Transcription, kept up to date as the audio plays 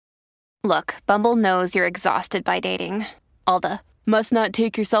Look, Bumble knows you're exhausted by dating. All the must not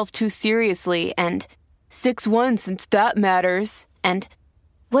take yourself too seriously and 6'1" since that matters. And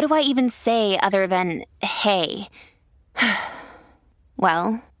what do I even say other than hey?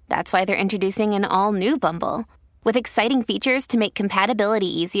 Well, that's why they're introducing an all-new Bumble with exciting features to make compatibility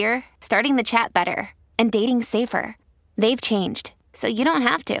easier, starting the chat better, and dating safer. They've changed, so you don't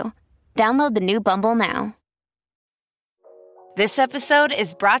have to. Download the new Bumble now. This episode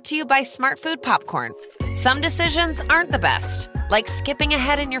is brought to you by Smartfood Popcorn. Some decisions aren't the best, like skipping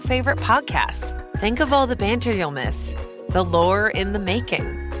ahead in your favorite podcast. Think of all the banter you'll miss, the lore in the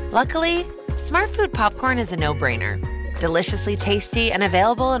making. Luckily, Smartfood Popcorn is a no-brainer. Deliciously tasty and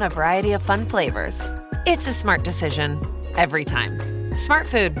available in a variety of fun flavors. It's a smart decision every time.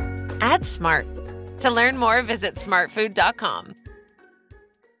 Smartfood. Add smart. To learn more, visit smartfood.com.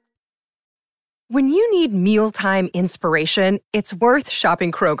 When you need mealtime inspiration, it's worth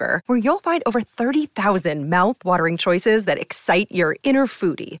shopping Kroger, where you'll find over 30,000 mouth-watering choices that excite your inner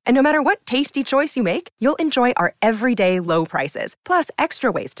foodie. And no matter what tasty choice you make, you'll enjoy our everyday low prices, plus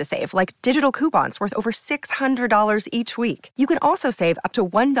extra ways to save, like digital coupons worth over $600 each week. You can also save up to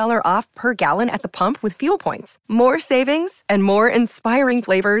 $1 off per gallon at the pump with fuel points. More savings and more inspiring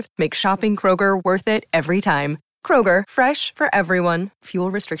flavors make shopping Kroger worth it every time. Kroger, fresh for everyone.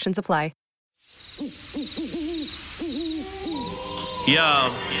 Fuel restrictions apply.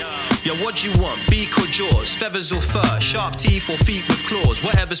 Yo, what do you want? Beak or jaws? Feathers or fur? Sharp teeth or feet with claws?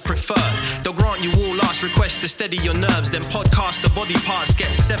 Whatever's preferred. They'll grant you all last requests to steady your nerves. Then podcast the body parts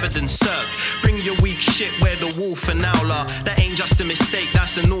get severed and served. Bring your weak shit where the wolf and owl are. That ain't just a mistake,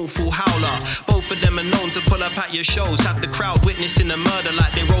 that's an awful howler. Both of them are known to pull up at your shows. Have the crowd witnessing a murder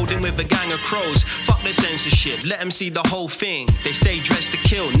like they rolled in with a gang of crows. Fuck their censorship, let them see the whole thing. They stay dressed to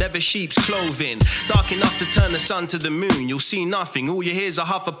kill, never sheep's clothing. Dark enough to turn the sun to the moon. You'll see nothing, all you hear's a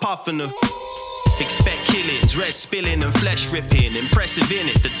huff a puff and a... Expect killings, red spilling and flesh ripping. Impressive in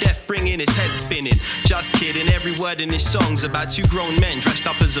it, the death bringing his head spinning. Just kidding, every word in this song's about two grown men dressed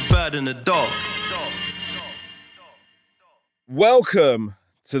up as a bird and a dog. Welcome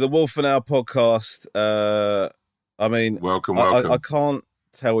to the Wolf and Owl podcast. Welcome. I can't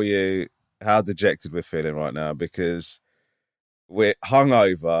tell you how dejected we're feeling right now because we're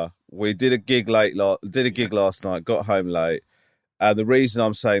hungover. We did a gig last night, got home late. The reason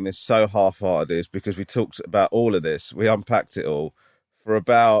I'm saying this so half-hearted is because we talked about all of this. We unpacked it all for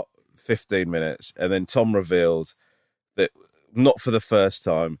about 15 minutes. And then Tom revealed that, not for the first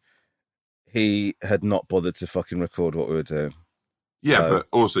time, he had not bothered to fucking record what we were doing. Yeah, but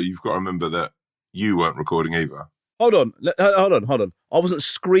also you've got to remember that you weren't recording either. Hold on. I wasn't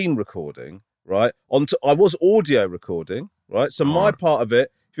screen recording, right? I was audio recording, right? So my part of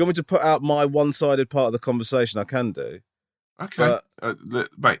it, if you want me to put out my one-sided part of the conversation, I can do. Okay.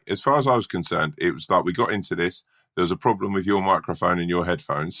 Mate, as far as I was concerned, it was like we got into this. There was a problem with your microphone and your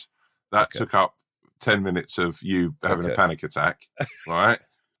headphones. That took up 10 minutes of you having a panic attack, right?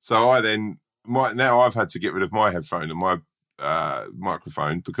 So now I've had to get rid of my headphone and my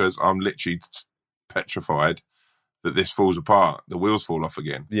microphone because I'm literally petrified that this falls apart. The wheels fall off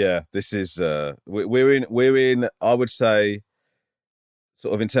again. Yeah, this is we're in. I would say,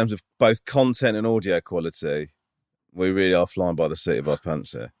 sort of in terms of both content and audio quality. We really are flying by the seat of our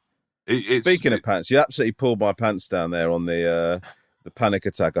pants here. Speaking of pants, you absolutely pulled my pants down there on the panic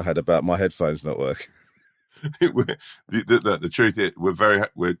attack I had about my headphones not working. The truth is,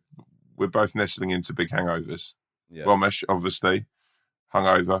 we're both nestling into big hangovers. Yeah. Romesh, obviously,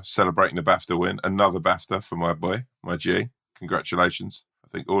 hungover, celebrating the BAFTA win. Another BAFTA for my boy, my G. Congratulations. I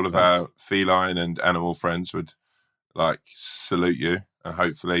think all of our feline and animal friends would salute you. And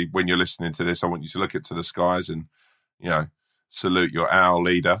hopefully when you're listening to this, I want you to look to the skies and, salute your owl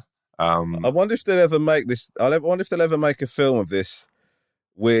leader. I wonder if they'll ever make this. I wonder if they'll ever make a film of this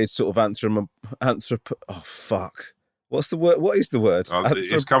weird sort of Oh fuck! What's the word? What is the word?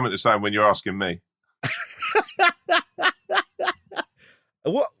 It's coming to say when you're asking me.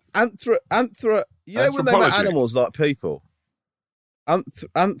 What anthro? You know when they make animals like people. Hold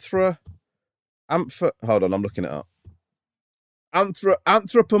on, I'm looking it up.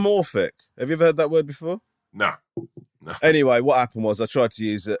 Anthropomorphic. Have you ever heard that word before? No. Anyway, what happened was I tried to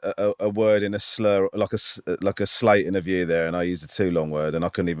use a word in a slur, like a slate in a view there, and I used a too long word, and I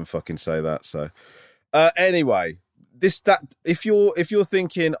couldn't even fucking say that. So, anyway, if you're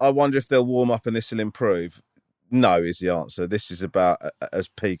thinking, I wonder if they'll warm up and this will improve. No, is the answer. This is about as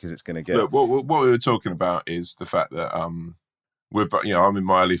peak as it's going to get. Look, what we were talking about is the fact that I'm in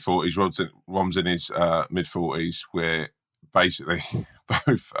my early 40s. Rom's in his mid 40s. We're basically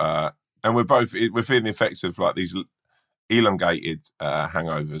both, and we're feeling the effects of these elongated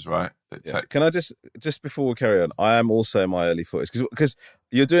hangovers, right? Yeah. Can I just before we carry on, I am also in my early 40s because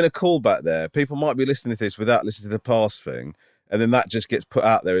you're doing a callback there. People might be listening to this without listening to the past thing, and then that just gets put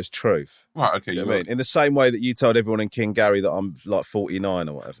out there as truth. Right, okay. You know what I mean? In the same way that you told everyone in King Gary that I'm like 49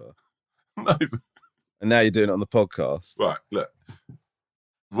 or whatever. No. And now you're doing it on the podcast. Right, look.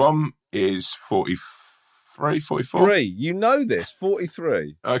 Rom is 43, 44? You know this,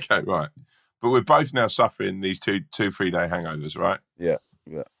 43. Okay, right. But we're both now suffering these 3 day hangovers, right? Yeah.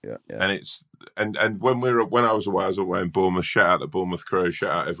 And it's and when I was away in Bournemouth. Shout out the Bournemouth crew.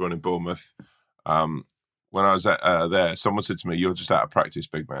 Shout out everyone in Bournemouth. When I was there, someone said to me, "You're just out of practice,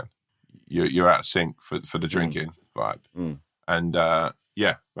 big man. You're out of sync for the drinking vibe." And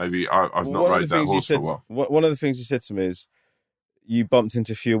maybe I've not rode that horse for a while. One of the things you said to me is you bumped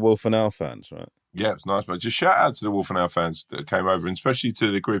into a few Wolf and Owl fans, right? Yeah, it's nice, man. Just shout out to the Wolf and Owl fans that came over, and especially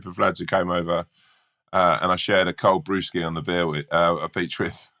to the group of lads who came over. And I shared a cold brewski on the beach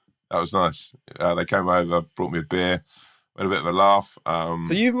with. That was nice. They came over, brought me a beer, had a bit of a laugh. So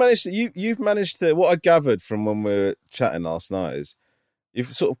you've managed to. What I gathered from when we were chatting last night is you've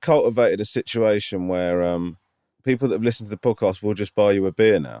sort of cultivated a situation where people that have listened to the podcast will just buy you a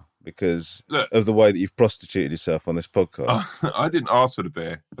beer now because of the way that you've prostituted yourself on this podcast. I didn't ask for the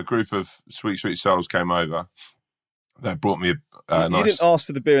beer. A group of sweet souls came over. They brought me a nice... You didn't ask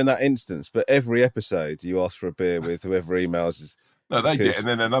for the beer in that instance, but every episode you ask for a beer with whoever emails. No, they get, and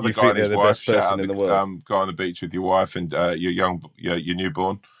then another guy and his wife, shout out the guy on the beach with your wife and your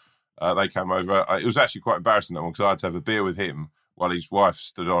newborn. They came over. It was actually quite embarrassing, that one, because I had to have a beer with him while his wife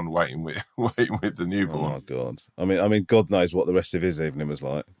stood on waiting with the newborn. Oh my God! I mean, God knows what the rest of his evening was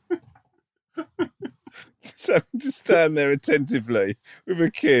like. So to stand there attentively with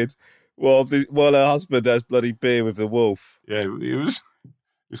a kid. While her husband has bloody beer with the wolf. Yeah, it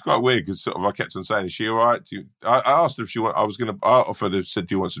was quite weird because sort of I kept on saying, "Is she all right?" I asked her if she want. I offered her, said,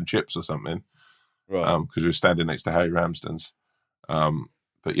 "Do you want some chips or something?" Right. Because we were standing next to Harry Ramsden's.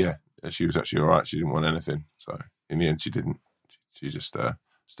 But yeah, she was actually all right. She didn't want anything. So in the end, she didn't. She just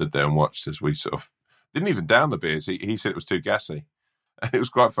stood there and watched as we sort of didn't even down the beers. He said it was too gassy. And it was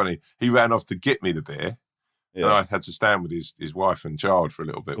quite funny. He ran off to get me the beer. Yeah. And I had to stand with his wife and child for a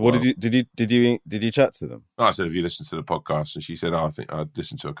little bit. What did you chat to them? I said, "Have you listened to the podcast?" And she said, "Oh, I think I'd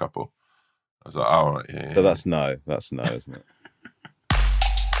listened to a couple." I was like, "Oh, all right, yeah." But that's no, isn't it?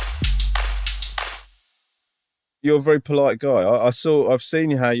 You're a very polite guy. I've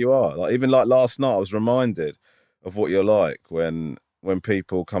seen how you are. Like even like last night, I was reminded of what you're like when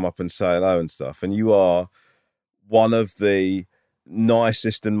people come up and say hello and stuff. And you are one of the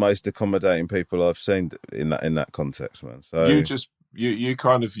nicest and most accommodating people I've seen in that context, man. So you've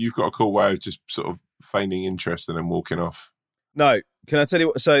got a cool way of just sort of feigning interest and then walking off. No, can I tell you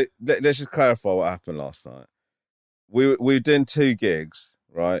what? So let's just clarify what happened last night. We were doing 2 gigs,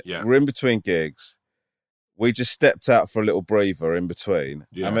 right? Yeah. We're in between gigs. We just stepped out for a little breather in between.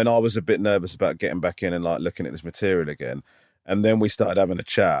 Yeah. I mean, I was a bit nervous about getting back in and like looking at this material again. And then we started having a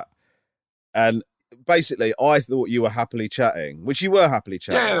chat. And basically, I thought you were happily chatting, which you were happily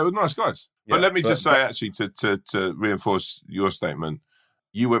chatting. Yeah, they were nice guys. Yeah, but let me just say, actually, to reinforce your statement,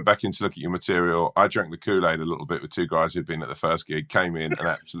 you went back in to look at your material. I drank the Kool-Aid a little bit with 2 guys who'd been at the first gig, came in and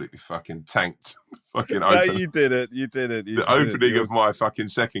absolutely fucking tanked. Fucking open. No, you did it. The opening of my fucking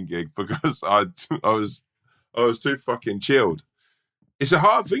second gig because I was too fucking chilled. It's a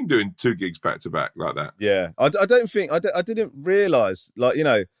hard thing doing 2 gigs back to back like that. Yeah, I didn't realise, like, you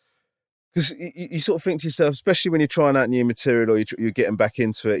know, because you sort of think to yourself, especially when you're trying out new material or you're getting back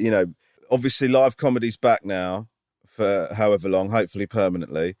into it, you know, obviously live comedy's back now for however long, hopefully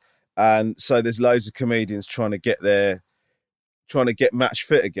permanently. And so there's loads of comedians trying to get match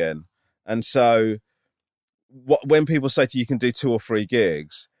fit again. And so when people say to you, you can do 2 or 3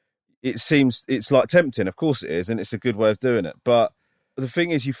 gigs, it's like tempting. Of course it is. And it's a good way of doing it. But the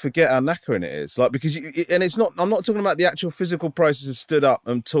thing is, you forget how knackering it is. Like, because I'm not talking about the actual physical process of stood up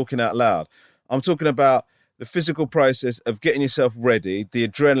and talking out loud. I'm talking about the physical process of getting yourself ready, the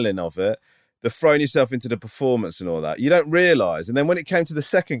adrenaline of it, the throwing yourself into the performance and all that. You don't realise. And then when it came to the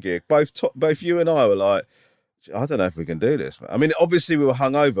second gig, both you and I were like, I don't know if we can do this, man. I mean, obviously we were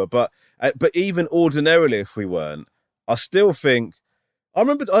hungover, but even ordinarily, if we weren't, I still think. I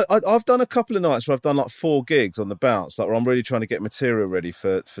remember I've done a couple of nights where I've done like 4 gigs on the bounce, like where I'm really trying to get material ready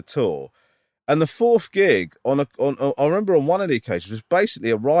for tour. And the 4th gig I remember on one of the occasions was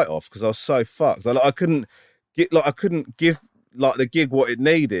basically a write-off because I was so fucked. I couldn't give like the gig what it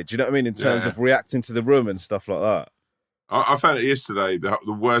needed. You know what I mean? In terms of reacting to the room and stuff like that. I found it yesterday.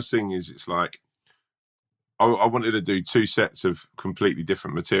 The worst thing is it's like I wanted to do 2 sets of completely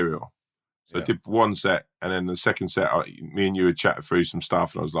different material. So I did one set, and then the second set, me and you had chatted through some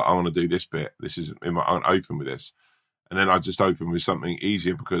stuff, and I was like, I want to do this bit. This is I want to open with this. And then I just opened with something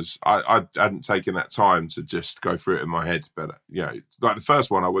easier because I hadn't taken that time to just go through it in my head. But, like the first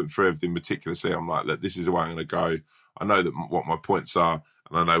one, I went through everything meticulously. I'm like, look, this is the way I'm going to go. I know what my points are,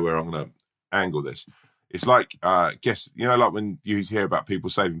 and I know where I'm going to angle this. It's like, like when you hear about people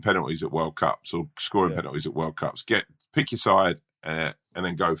saving penalties at World Cups or scoring penalties at World Cups, pick your side and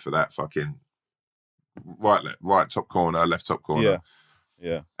then go for that fucking right top corner, left top corner. Yeah.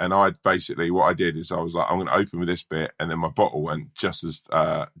 Yeah. And what I did is I was like, I'm going to open with this bit. And then my bottle went just as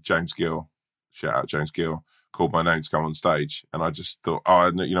James Gill, shout out James Gill, called my name to come on stage. And I just thought,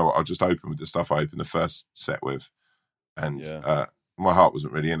 you know what, I'll just open with the stuff I opened the first set with. And my heart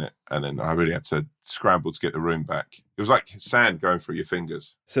wasn't really in it. And then I really had to scramble to get the room back. It was like sand going through your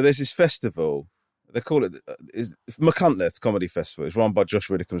fingers. So there's this festival, they call it Machynlleth Comedy Festival. It's run by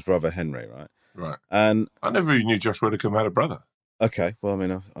Josh Widdicombe's brother, Henry, right? Right. And I never even knew Josh Widdicombe had a brother. Okay, well, I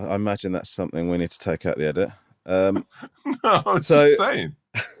mean, I imagine that's something we need to take out the edit. No, I'm just saying.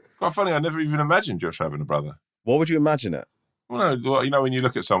 Quite funny, I never even imagined Josh having a brother. What would you imagine it? Well, no, when you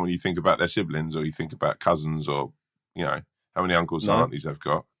look at someone, you think about their siblings, or you think about cousins, or how many uncles and aunties they've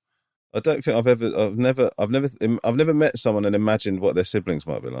got. I don't think I've never met someone and imagined what their siblings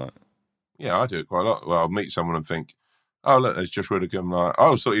might be like. Yeah, I do it quite a lot. Well, I'll meet someone and think, oh, look, there's Josh Widdicombe. Like, I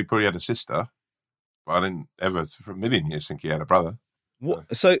always thought he probably had a sister. But I didn't ever, for a million years, think he had a brother.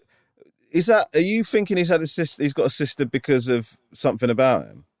 What? So, are you thinking he's had a sister? He's got a sister because of something about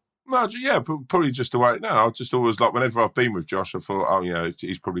him? No, yeah, probably just the way. No, I just always like whenever I've been with Josh, I thought,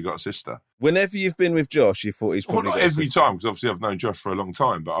 he's probably got a sister. Whenever you've been with Josh, you thought he's probably got a sister. Not every time, because obviously I've known Josh for a long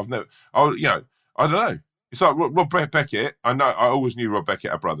time, but I've never. I don't know. It's like Rob Beckett. I always knew Rob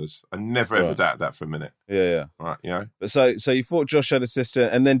Beckett had brothers. I never ever doubted that for a minute. Yeah. Right, But so you thought Josh had a sister,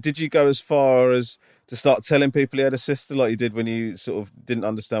 and then did you go as far as to start telling people he had a sister, like you did when you sort of didn't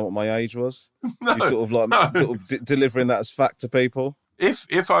understand what my age was? No, you sort of delivering that as fact to people.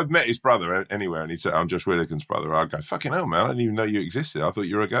 If I'd met his brother anywhere and he said, I'm Josh Widdicombe's brother, I'd go, fucking hell, man, I didn't even know you existed. I thought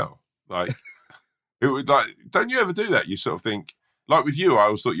you were a girl. Like, it would don't you ever do that? You sort of think, like with you, I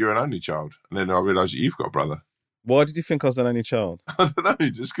always thought you were an only child. And then I realised that you've got a brother. Why did you think I was an only child? I don't know,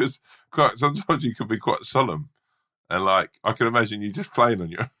 just because sometimes you can be quite solemn. And like, I can imagine you just playing on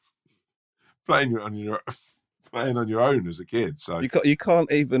your own as a kid. So you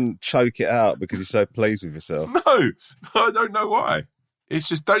can't even choke it out because you're so pleased with yourself. No, I don't know why. It's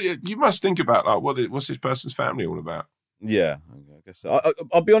just, you must think about like what's this person's family all about? Yeah, I guess so.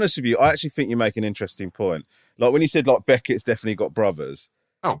 I'll be honest with you. I actually think you make an interesting point. Like when you said like Beckett's definitely got brothers.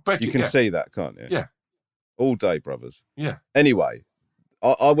 Oh, Beckett, you can see that, can't you? Yeah, all day brothers. Yeah. Anyway,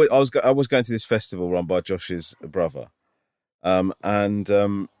 I was going to this festival run by Josh's brother,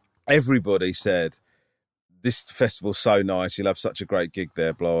 and everybody said this festival's so nice. You'll have such a great gig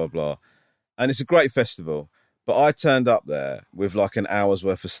there. Blah blah blah, and it's a great festival. But I turned up there with like an hour's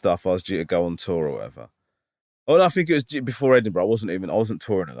worth of stuff. I was due to go on tour or whatever. Oh, no, I think it was before Edinburgh. I wasn't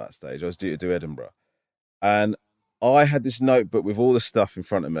touring at that stage. I was due to do Edinburgh. And I had this notebook with all the stuff in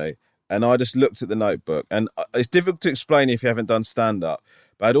front of me. And I just looked at the notebook. And it's difficult to explain if you haven't done stand-up.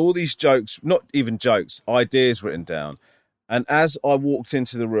 But I had all these jokes, not even jokes, ideas written down. And as I walked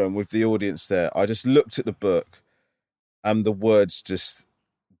into the room with the audience there, I just looked at the book and the words just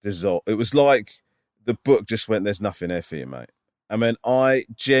dissolved. It was like the book just went, there's nothing there for you, mate. I mean, I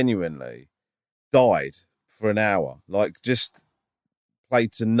genuinely died for an hour, like just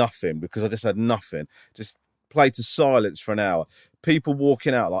played to nothing because I just had nothing. Just played to silence for an hour. People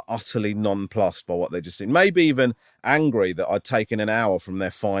walking out like utterly nonplussed by what they just seen. Maybe even angry that I'd taken an hour from their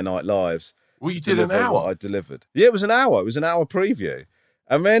finite lives. Well, you did an hour? What I delivered. Yeah, it was an hour. It was an hour preview.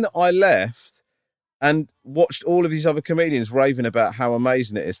 And then I left and watched all of these other comedians raving about how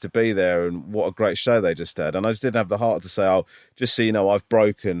amazing it is to be there and what a great show they just had. And I just didn't have the heart to say, oh, just so you know, I've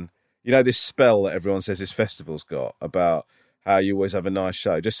broken, this spell that everyone says this festival's got about how you always have a nice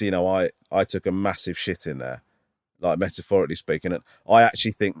show. Just so you know, I took a massive shit in there, like metaphorically speaking. And I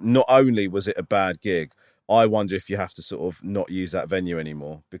actually think not only was it a bad gig, I wonder if you have to sort of not use that venue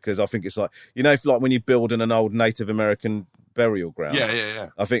anymore, because I think it's like, if like when you build an old Native American burial ground. Yeah.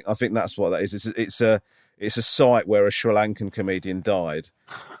 I think that's what that is. It's a site where a Sri Lankan comedian died,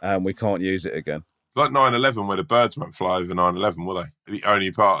 and we can't use it again. Like 9/11, where the birds won't fly over 9/11, will they? The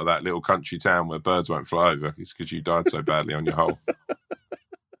only part of that little country town where birds won't fly over is because you died so badly on your hole.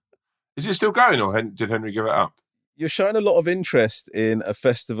 Is it still going, or did Henry give it up? You're showing a lot of interest in a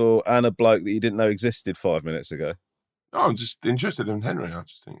festival and a bloke that you didn't know existed 5 minutes ago. No, I'm just interested in Henry. I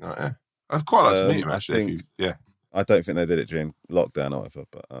just think, yeah. I'd quite like to meet him, actually. I don't think they did it during lockdown either,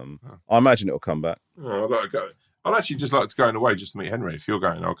 but I imagine it'll come back. Oh, I'd like to go. I'd actually just like to go away just to meet Henry. If you're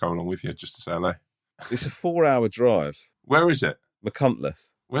going, I'll come along with you just to say hello. It's a 4-hour drive. Where is it? Machynlleth.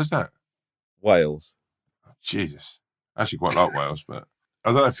 Where's that? Wales. Oh, Jesus. I actually quite like Wales, but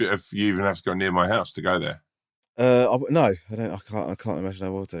I don't know if you even have to go near my house to go there. No, I don't. I can't imagine I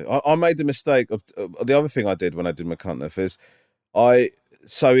will do. I made the mistake of the other thing I did when I did Machynlleth is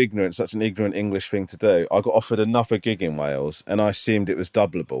such an ignorant English thing to do. I got offered another gig in Wales, and I assumed it was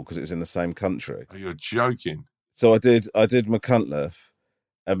doubleable because it was in the same country. Oh, you're joking. So I did Machynlleth,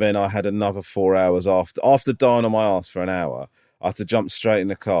 and then I had another 4 hours after dying on my ass for an hour. I had to jump straight in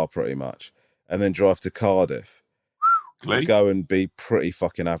the car pretty much, and then drive to Cardiff. Glee? Go and be pretty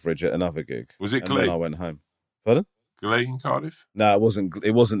fucking average at another gig. Was it and Glee? Then I went home. Pardon? Glee in Cardiff? No, it wasn't.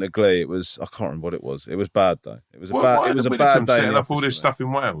 It wasn't a Glee. It was. I can't remember what it was. It was bad though. It was a Well, bad. It was a bad day. Setting up all this stuff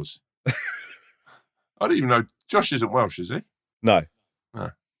in Wales. I don't even know. Josh isn't Welsh, is he? No.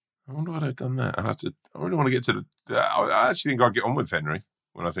 I wonder why they've done that. I really want to get to the. I actually think I'd get on with Henry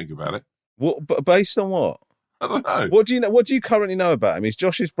when I think about it. What? But based on what? I don't know. What do you know? What do you currently know about him? He's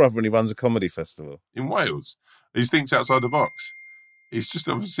Josh's brother, and he runs a comedy festival In Wales. He thinks outside the box. He's just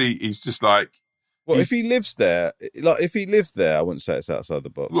obviously. He's just like. Well, if he lives there, if he lived there, I wouldn't say it's outside the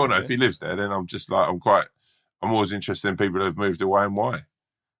box. Well, no, if he lives there, then I'm just like, I'm always interested in people who have moved away and why.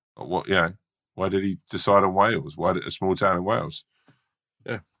 What, why did he decide on Wales? Why did a small town in Wales?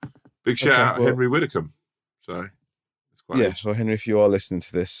 Yeah. Big shout out Henry Widdicombe. So, it's quite well, Henry, if you are listening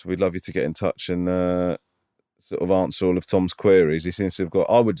to this, we'd love you to get in touch and sort of answer all of Tom's queries. He seems to have got,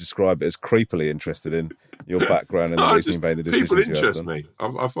 I would describe it as creepily interested in your background and the reason you made the decisions. People interest me.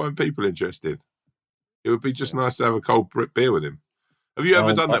 I find people interested. It would be just nice to have a cold beer with him. Have you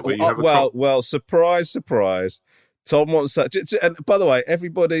ever done that where you have a well, surprise, surprise. Tom wants that. And by the way,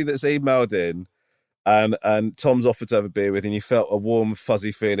 everybody that's emailed in and Tom's offered to have a beer with, and you felt a warm,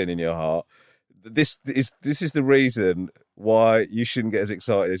 fuzzy feeling in your heart. This is the reason why you shouldn't get as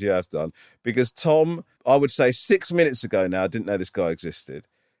excited as you have done. Because Tom, I would say 6 minutes ago now, didn't know this guy existed.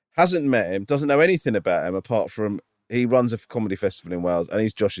 Hasn't met him, doesn't know anything about him apart from he runs a comedy festival in Wales and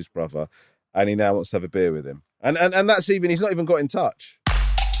he's Josh's brother. And he now wants to have a beer with him. And that's even, he's not even got in touch.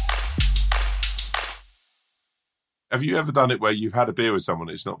 Have you ever done it where you've had a beer with someone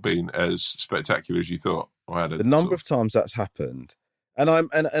that's not been as spectacular as you thought? The number of times that's happened, and I'm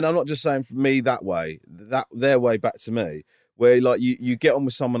not just saying for me that way, that their way back to me, where like you get on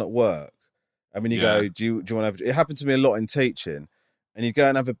with someone at work, and when you go, do you want to have, it happened to me a lot in teaching, and you go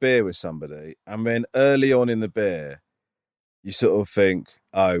and have a beer with somebody, and then early on in the beer, you sort of think,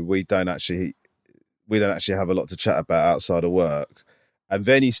 oh, we don't actually have a lot to chat about outside of work. And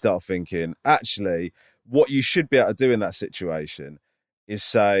then you start thinking, actually, what you should be able to do in that situation is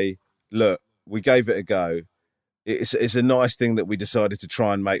say, look, we gave it a go. It's a nice thing that we decided to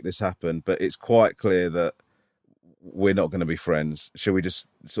try and make this happen, but it's quite clear that we're not going to be friends. Should we just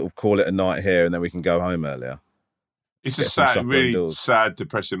sort of call it a night here and then we can go home earlier? It's a sad, really sad,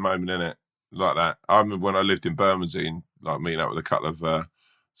 depressing moment, isn't it? Like that. I remember when I lived in Bermondsey, like meeting up with a couple of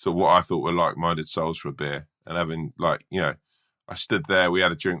sort of what I thought were like-minded souls for a beer, and having I stood there, we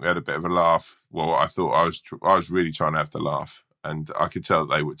had a drink, we had a bit of a laugh. Well, I thought I was really trying to have the laugh, and I could tell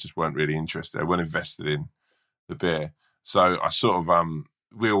that they just weren't really interested. They weren't invested in the beer. So I sort of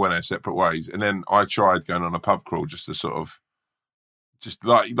we all went our separate ways, and then I tried going on a pub crawl just to sort of, just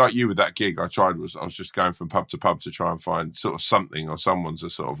like you with that gig. I was just going from pub to pub to try and find sort of something or someone to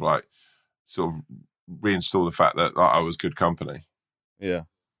sort of reinstall the fact that I was good company. Yeah.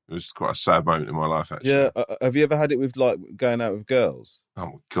 It was quite a sad moment in my life, actually. Yeah. Have you ever had it with like going out with girls?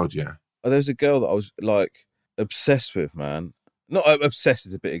 Oh, God, yeah. There was a girl that I was like obsessed with, man. Not obsessed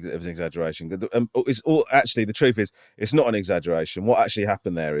is a bit of an exaggeration. It's all, actually, the truth is, it's not an exaggeration. What actually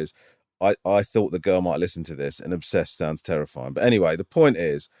happened there is I thought the girl might listen to this, and obsessed sounds terrifying. But anyway, the point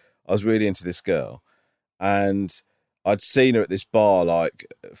is, I was really into this girl, and I'd seen her at this bar like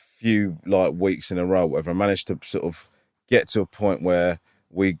a few like weeks in a row, whatever. I managed to sort of get to a point where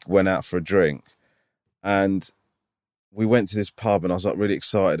we went out for a drink, and we went to this pub, and I was like really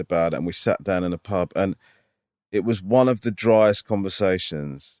excited about it, and we sat down in a pub, and it was one of the driest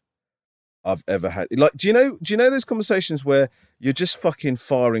conversations I've ever had. Like, do you know those conversations where you're just fucking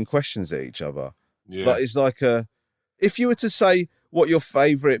firing questions at each other? Yeah. Like, it's like if you were to say what your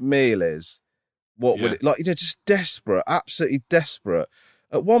favourite meal is, what would it, like, just desperate, absolutely desperate.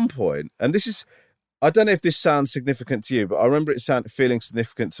 At one point, and this is, I don't know if this sounds significant to you, but I remember it feeling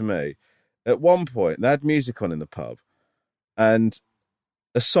significant to me. At one point, they had music on in the pub, and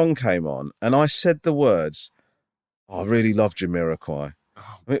a song came on, and I said the words, I really love Jamiroquai.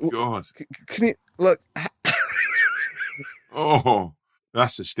 Oh, God. Can you, look, Oh,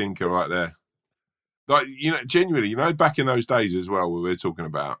 that's a stinker right there. Like, you know, genuinely, you know, back in those days as well, we were talking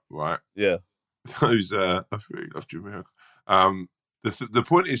about, right? Yeah. Those, I really love Jimmy. The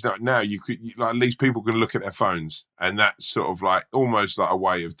point is that now like, at least people can look at their phones, and that's sort of like almost like a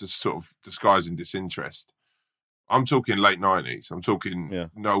way of just sort of disguising disinterest. I'm talking late 90s. I'm talking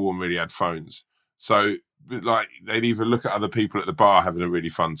no one really had phones. So, like, they'd either look at other people at the bar having a really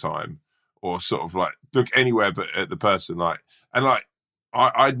fun time, or sort of like look anywhere but at the person. Like, and like,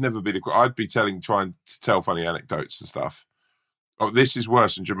 I'd never be I'd be trying to tell funny anecdotes and stuff. Oh, this is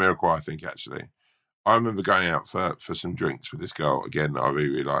worse than Jamiroquai, I think, actually. I remember going out for some drinks with this girl, again, that I really,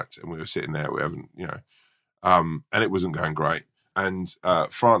 really liked. And we were sitting there, we haven't, you know, and it wasn't going great. And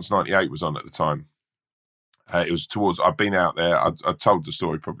France 98 was on at the time. It was I'd been out there. I told the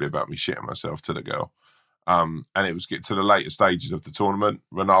story probably about me shitting myself to the girl. And it was getting to the later stages of the tournament.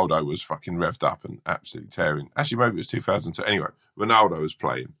 Ronaldo was fucking revved up and absolutely tearing. Actually, maybe it was 2002. Anyway, Ronaldo was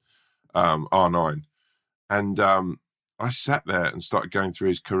playing R9. And I sat there and started going through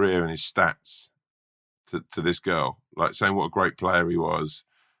his career and his stats to this girl, like saying what a great player he was,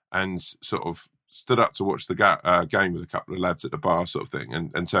 and sort of stood up to watch the game with a couple of lads at the bar sort of thing,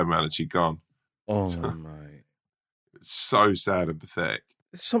 and turned around and she'd gone. Oh, mate. So sad and pathetic.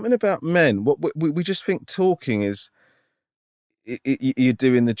 There's something about men. What we just think talking is you're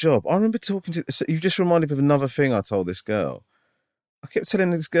doing the job. I remember talking to... You just reminded me of another thing I told this girl. I kept telling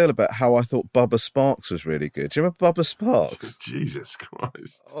this girl about how I thought Bubba Sparks was really good. Do you remember Bubba Sparks? Jesus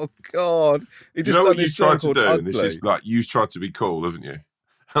Christ. Oh, God. He just what you tried to do? And this is like, you tried to be cool, haven't you?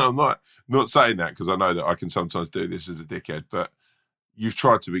 And I'm not saying that because I know that I can sometimes do this as a dickhead, but you've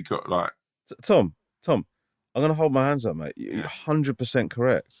tried to be cool. Like, Tom, I'm going to hold my hands up, mate. You're 100%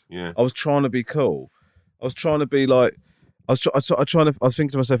 correct. Yeah. I was trying to be cool. I was trying to be like... I was thinking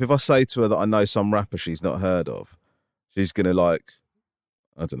to myself, if I say to her that I know some rapper she's not heard of, she's going to like...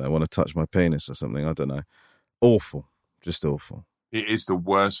 I don't know, want to touch my penis or something. I don't know. Awful. Just awful. It is the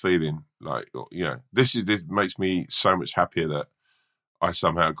worst feeling. Like, you know, this makes me so much happier that I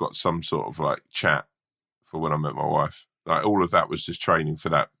somehow got some sort of like chat for when I met my wife. Like, all of that was just training for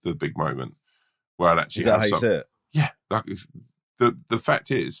the big moment where I'd actually... Is that how you say it? Yeah. Like, the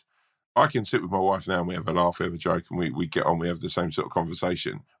fact is, I can sit with my wife now and we have a laugh, we have a joke, and we get on, we have the same sort of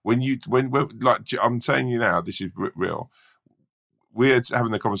conversation. When like, I'm telling you now, this is real. We're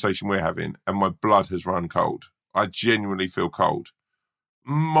having the conversation we're having, and my blood has run cold. I genuinely feel cold.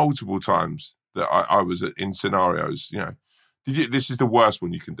 Multiple times that I was in scenarios, you know. This is the worst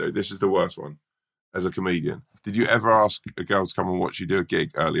one you can do. This is the worst one as a comedian. Did you ever ask a girl to come and watch you do a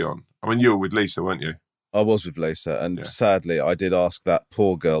gig early on? I mean, you were with Lisa, weren't you? I was with Lisa, and sadly, I did ask that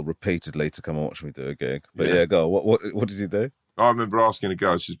poor girl repeatedly to come and watch me do a gig. But yeah, go on. What did you do? I remember asking a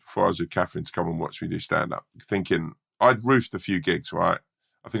girl just before I was with Catherine to come and watch me do stand-up, thinking... I'd roofed a few gigs, right?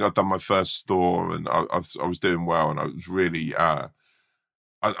 I think I'd done my first store, and I was doing well, and I was really, you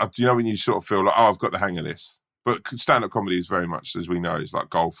know, when you sort of feel like, oh, I've got the hang of this. But stand-up comedy is very much, as we know, is like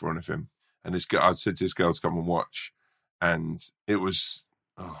golf or anything. And I said to this girl to come and watch, and it was,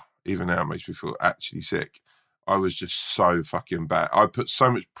 even now it makes me feel actually sick. I was just so fucking bad. I put so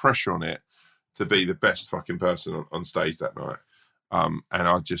much pressure on it to be the best fucking person on stage that night. And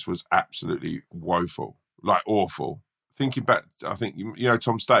I just was absolutely woeful, like awful. Thinking back, I think, you know,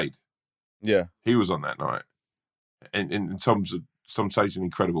 Tom Stade? Yeah. He was on that night. And Tom Stade's an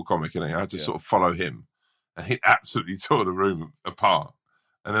incredible comic, and I had to sort of follow him. And he absolutely tore the room apart.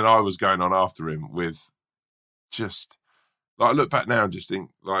 And then I was going on after him with just, like, I look back now and just think,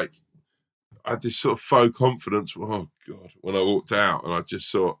 like, I had this sort of faux confidence, oh, God, when I walked out. And I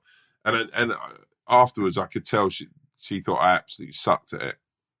just thought, and afterwards I could tell she thought I absolutely sucked at it.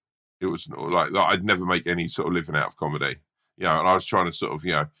 It was like I'd never make any sort of living out of comedy. You know, and I was trying to sort of,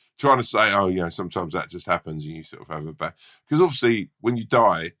 you know, trying to say, oh, you know, sometimes that just happens and you sort of have a bad... Because obviously when you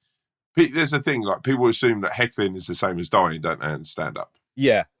die, there's a thing, like, people assume that heckling is the same as dying, don't they, and stand-up.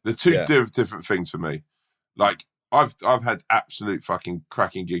 Yeah. They're two different things for me. Like, I've had absolute fucking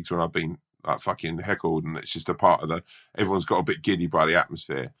cracking gigs when I've been, like, fucking heckled, and it's just a part of everyone's got a bit giddy by the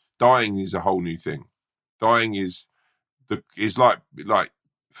atmosphere. Dying is a whole new thing. Dying is like,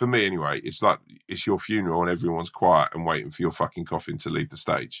 for me anyway, it's like it's your funeral and everyone's quiet and waiting for your fucking coffin to leave the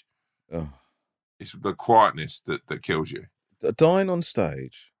stage. Oh. It's the quietness that kills you. Dying on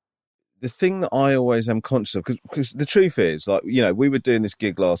stage, the thing that I always am conscious of, because the truth is, like, you know, we were doing this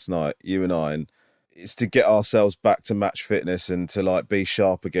gig last night, you and I, and it's to get ourselves back to match fitness and to, like, be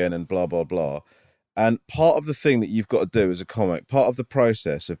sharp again and blah, blah, blah. And part of the thing that you've got to do as a comic, part of the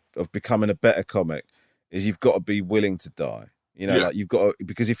process of becoming a better comic, is you've got to be willing to die. You know, like, you've got to,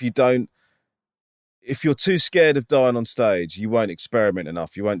 because if you don't, if you're too scared of dying on stage, you won't experiment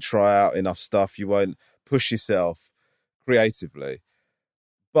enough. You won't try out enough stuff. You won't push yourself creatively.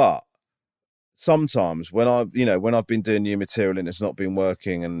 But sometimes when I've been doing new material and it's not been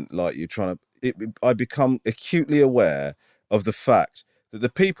working, and like you're trying to, I become acutely aware of the fact that the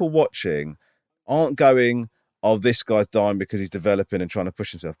people watching aren't going, oh, this guy's dying because he's developing and trying to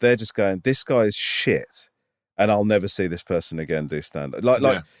push himself. They're just going, this guy is shit, and I'll never see this person again do stand-up.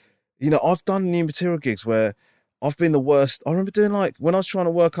 Like, you know, I've done new material gigs where I've been the worst. I remember doing, like, when I was trying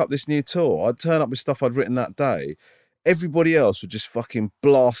to work up this new tour, I'd turn up with stuff I'd written that day. Everybody else would just fucking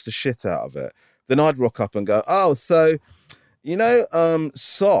blast the shit out of it. Then I'd rock up and go, oh, so, you know,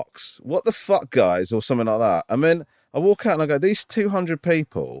 socks, what the fuck, guys, or something like that. And then I walk out and I go, these 200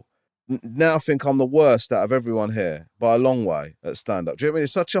 people now think I'm the worst out of everyone here by a long way at stand-up. Do you know what I mean?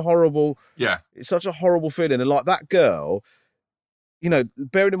 It's such a horrible, it's such a horrible feeling. And like that girl, you know,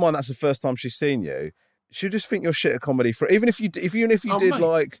 bearing in mind that's the first time she's seen you, she'll just think you're shit at comedy for, even if you did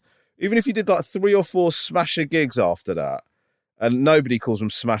 3 or 4 smasher gigs after that, and nobody calls them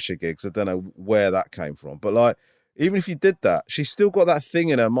smasher gigs. I don't know where that came from, but like, even if you did that, she's still got that thing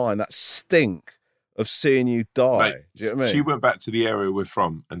in her mind, that stink of seeing you die. Mate, do you know what I mean? She went back to the area we're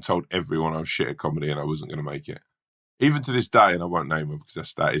from and told everyone I was shit at comedy and I wasn't going to make it. Even to this day, and I won't name her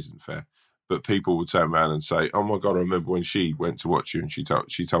because that isn't fair, but people would turn around and say, oh my God, I remember when she went to watch you and she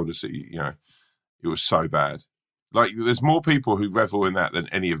told us that, you know, it was so bad. Like, there's more people who revel in that than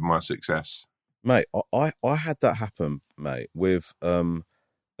any of my success. Mate, I had that happen, mate, with a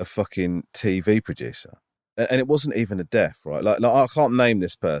fucking TV producer. And it wasn't even a death, right? Like I can't name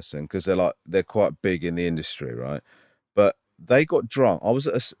this person because they're quite big in the industry, right? But they got drunk. I was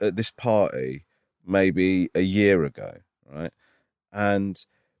at this party maybe a year ago, right? And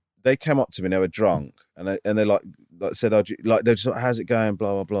they came up to me and they were drunk, and they like said, oh, they're just like, how's it going?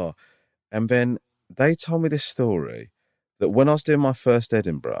 Blah blah blah. And then they told me this story that when I was doing my first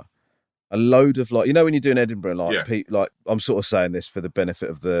Edinburgh, a load of, like, you know, when you're doing Edinburgh, like, like, I'm sort of saying this for the benefit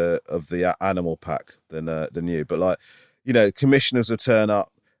of the animal pack than you, but like, you know, commissioners will turn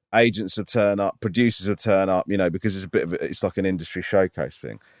up, agents will turn up, producers will turn up, you know, because it's like an industry showcase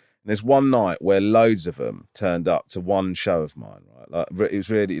thing. And there's one night where loads of them turned up to one show of mine, right? Like, it was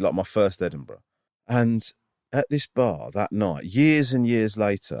really like my first Edinburgh. And at this bar that night, years and years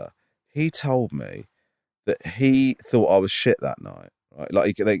later, he told me that he thought I was shit that night. Right?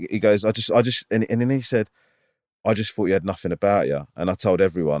 Like he goes, I just, and then he said, I just thought you had nothing about you. And I told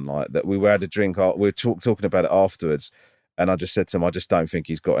everyone, like, that we were at a drink, we were talking about it afterwards. And I just said to him, I just don't think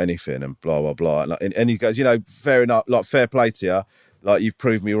he's got anything, and blah, blah, blah. And he goes, you know, fair enough, like, fair play to you. Like, you've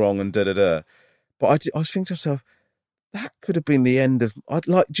proved me wrong and da-da-da. But I was thinking to myself, that could have been the end of, do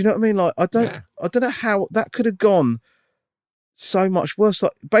you know what I mean? Like, I don't know how that could have gone so much worse.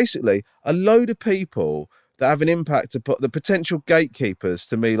 Like, basically, a load of people that have an impact to put the potential gatekeepers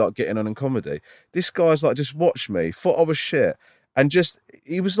to me, like, getting on in comedy. This guy's like, just watched me, thought I was shit, and just,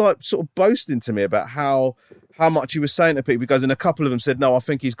 he was like sort of boasting to me about how much he was saying to people, because, and a couple of them said, no, I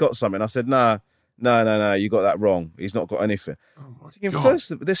think he's got something. I said, no, you got that wrong. He's not got anything. Oh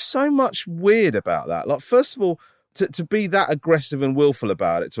First, there's so much weird about that. Like, first of all, to be that aggressive and willful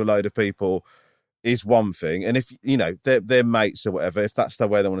about it to a load of people is one thing. And if, you know, they're mates or whatever, if that's the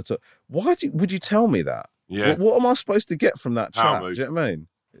way they want to talk, would you tell me that? Yeah. What am I supposed to get from that chat? Do you know what I mean?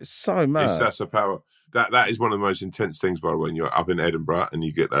 It's so mad. That's a power. That is one of the most intense things, by the way, when you're up in Edinburgh and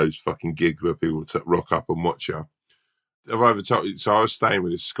you get those fucking gigs where people rock up and watch you. Have I ever told you? So I was staying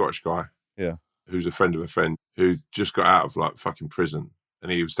with this Scottish guy. Yeah. Who's a friend of a friend who just got out of, like, fucking prison,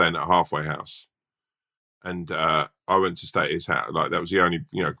 and he was staying at a halfway house. And I went to stay at his house. Like, that was the only,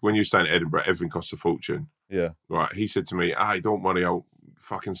 you know, when you're staying at Edinburgh, everything costs a fortune. Yeah. Right. He said to me, hey, don't worry, I'll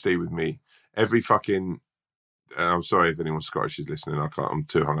fucking stay with me. Every fucking, I'm sorry if anyone's Scottish is listening, I'm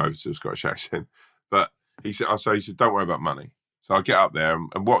too hungover to a Scottish accent. But he said, don't worry about money. So I get up there,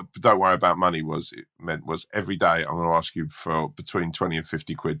 and what don't worry about money meant was every day I'm going to ask you for between 20 and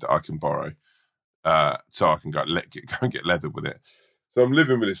 50 quid that I can borrow, so I can go and get leather with it. So I'm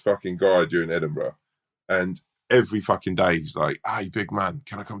living with this fucking guy during Edinburgh, and every fucking day he's like, hey, big man,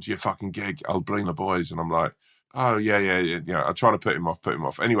 can I come to your fucking gig? I'll bring the boys. And I'm like, oh, yeah. I try to put him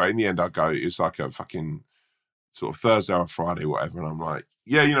off. Anyway, in the end, I go, it's like a fucking sort of Thursday or Friday, whatever. And I'm like,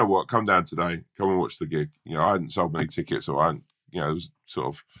 yeah, you know what? Come down today. Come and watch the gig. You know, I hadn't sold many tickets, or I hadn't, you know, there was sort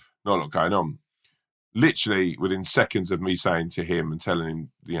of not a lot going on. Literally within seconds of me saying to him and telling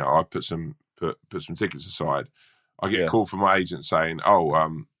him, you know, I put some tickets aside, I get a call from my agent saying,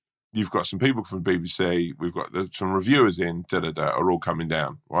 oh, you've got some people from BBC, we've got some reviewers in, are all coming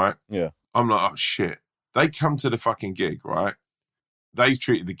down, right? Yeah. I'm like, oh, shit. They come to the fucking gig, right? They've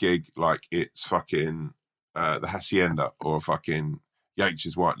treated the gig like it's fucking the Hacienda or a fucking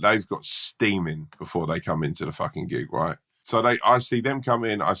Yates's White. They've got steaming before they come into the fucking gig, right? So I see them come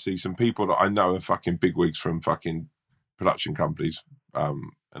in. I see some people that I know are fucking bigwigs from fucking production companies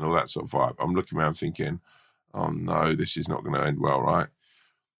and all that sort of vibe. I'm looking around thinking, oh no, this is not going to end well, right?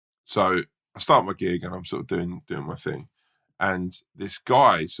 So I start my gig and I'm sort of doing my thing, and this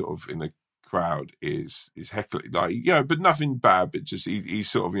guy sort of in the crowd is heckling, like, you know, but nothing bad, but just he's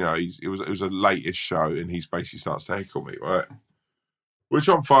sort of, you know, it was a latest show, and he's basically starts to heckle me, right? Which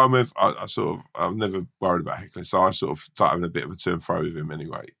I'm fine with. I'm never worried about heckling, so I sort of start having a bit of a to and fro with him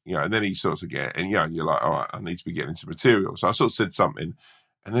anyway, you know. And then he starts again, and and you're like, all right, I need to be getting into material. So I sort of said something,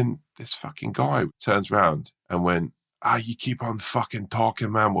 and then this fucking guy turns around and went, you keep on fucking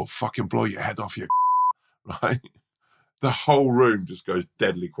talking, man, we'll fucking blow your head off your right? The whole room just goes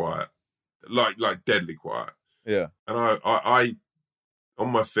deadly quiet. Like deadly quiet. Yeah. And I on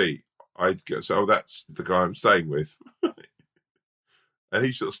my feet, I go, so that's the guy I'm staying with. And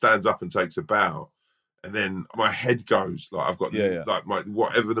he sort of stands up and takes a bow. And then my head goes, like, I've got like my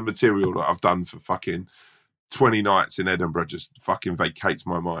whatever the material that I've done for fucking 20 nights in Edinburgh just fucking vacates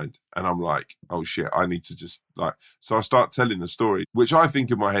my mind. And I'm like, oh shit, I need to just like, so I start telling the story, which I think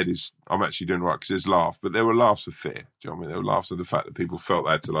in my head is, I'm actually doing right because there's laugh, but there were laughs of fear. Do you know what I mean? There were laughs of the fact that people felt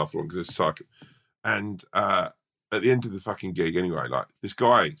they had to laugh along because it's psycho. And at the end of the fucking gig anyway, like this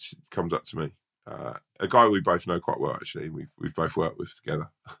guy comes up to me, a guy we both know quite well, actually. We've both worked with together.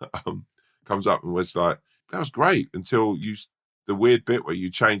 Comes up and was like, that was great until the weird bit where you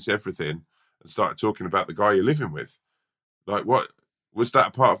changed everything and started talking about the guy you're living with. Like, what was that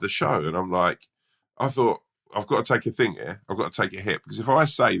a part of the show? And I'm like, I thought, I've got to take a thing here. I've got to take a hit. Because if I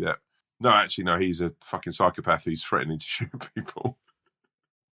say that, no, he's a fucking psychopath who's threatening to shoot people.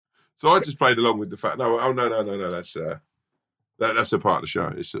 So I just played along with the fact, no, that's a part of the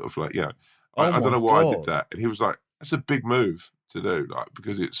show. It's sort of like, yeah, I don't know why I did that. And he was like, that's a big move to do, like,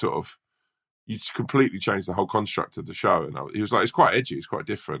 because it's sort of, you completely changed the whole construct of the show. And he was like, it's quite edgy, it's quite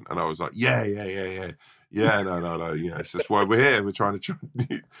different. And I was like, yeah. No, it's just why we're here. We're trying to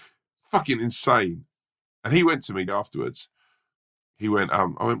fucking insane. And he went to me afterwards. He went, I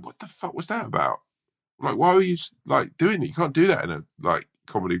went, what the fuck was that about? I'm like, why were you like doing it? You can't do that in a like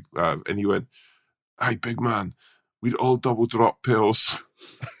comedy. And he went, hey, big man, we'd all double drop pills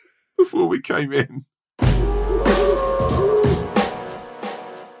before we came in.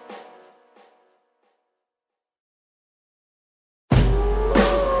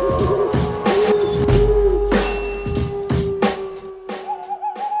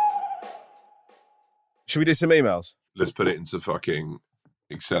 Should we do some emails? Let's put it into fucking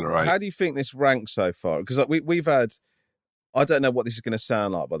accelerate. How do you think this ranks so far? Because like, we've had, I don't know what this is going to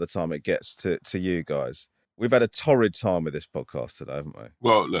sound like by the time it gets to you guys. We've had a torrid time with this podcast today, haven't we?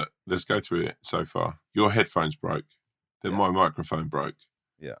 Well, look, let's go through it so far. Your headphones broke. Then my microphone broke.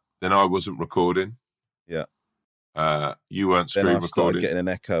 Yeah. Then I wasn't recording. Yeah. You weren't screen then recording. Started getting an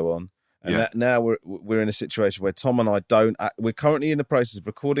echo on. And now we're in a situation where Tom and I we're currently in the process of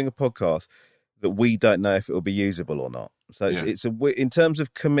recording a podcast that we don't know if it will be usable or not. So it's in terms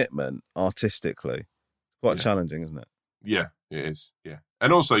of commitment artistically, quite challenging, isn't it? Yeah, it is. Yeah.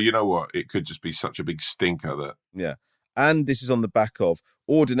 And also, you know what? It could just be such a big stinker that... Yeah. And this is on the back of,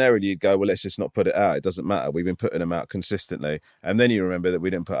 ordinarily you'd go, well, let's just not put it out. It doesn't matter. We've been putting them out consistently. And then you remember that we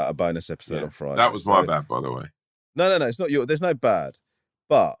didn't put out a bonus episode on Friday. That was my bad, by the way. No, it's not your... There's no bad.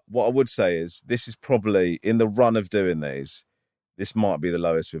 But what I would say is this is probably, in the run of doing these, this might be the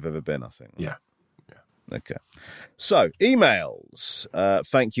lowest we've ever been, I think. Yeah. Okay. So, emails.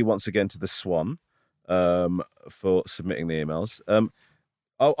 Thank you once again to the Swan for submitting the emails.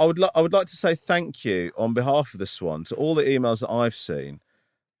 I would like to say thank you on behalf of the Swan to all the emails that I've seen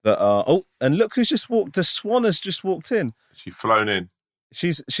that are... Oh, and look who's just walked... The Swan has just walked in. She's flown in.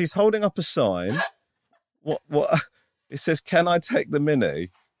 She's holding up a sign. What? It says, can I take the Mini?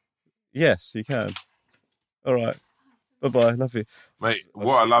 Yes, you can. All right. Bye-bye. Love you. Mate,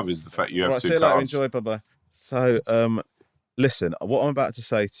 what I love is the fact you have two see you later. cars. Enjoy. Bye-bye. So, listen, what I'm about to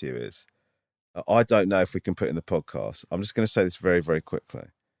say to you is, I don't know if we can put in the podcast. I'm just going to say this very, very quickly.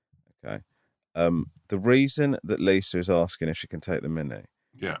 Okay. The reason that Lisa is asking if she can take the Mini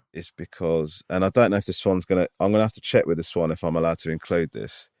is because, and I don't know if the Swan's I'm going to have to check with the Swan if I'm allowed to include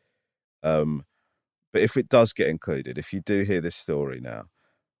this. But if it does get included, if you do hear this story now,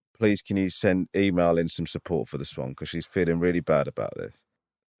 please can you email in some support for the Swan because she's feeling really bad about this.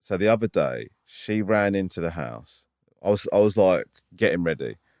 So the other day, she ran into the house. I was like getting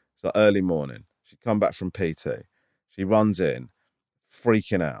ready. It's like early morning. She'd come back from PT. She runs in,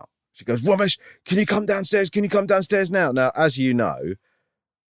 freaking out. She goes, Ramesh, can you come downstairs? Can you come downstairs now? Now, as you know,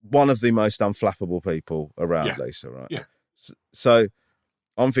 one of the most unflappable people around, Lisa, right? Yeah. So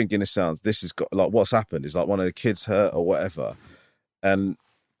I'm thinking this has got, like, what's happened is like one of the kids hurt or whatever. And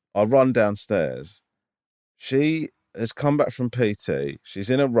I run downstairs. She has come back from PT. She's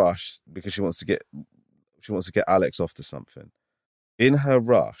in a rush because she wants to get Alex off to something. In her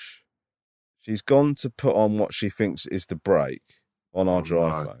rush, she's gone to put on what she thinks is the brake on our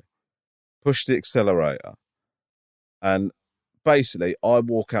driveway. No. Push the accelerator, and basically I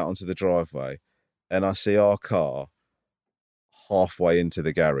walk out onto the driveway and I see our car halfway into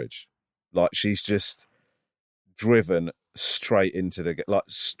the garage. Like, she's just driven straight into the, like,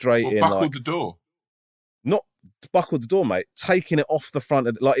 straight in. Buckled like, the door. Not buckled the door, mate. Taking it off the front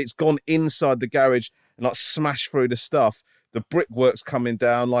of like, it's gone inside the garage and like smashed through the stuff. The brickwork's coming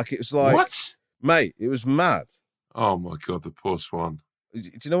down. Like, it was like, what? Mate, it was mad. Oh my God, the poor swan. Do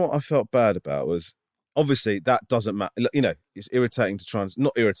you know what I felt bad about was, obviously that doesn't matter. You know, it's irritating to try and,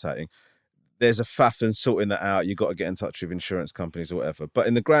 not irritating. There's a faff in sorting that out. You've got to get in touch with insurance companies or whatever. But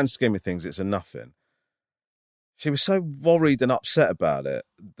in the grand scheme of things, it's a nothing. She was so worried and upset about it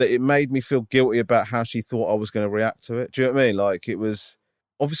that it made me feel guilty about how she thought I was going to react to it. Do you know what I mean? Like, it was,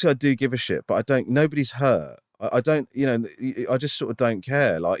 obviously I do give a shit, but nobody's hurt. I don't, you know, I just sort of don't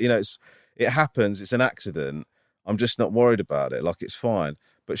care. Like, you know, it happens. It's an accident. I'm just not worried about it. Like, it's fine.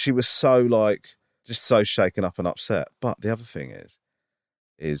 But she was so, like, just so shaken up and upset. But the other thing is,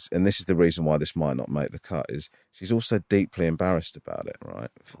 and this is the reason why this might not make the cut, is she's also deeply embarrassed about it, right?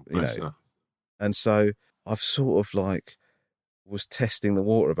 You know, and so I've sort of, like, was testing the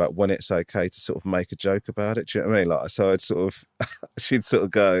water about when it's okay to sort of make a joke about it. Do you know what I mean? Like, so I'd sort of, she'd sort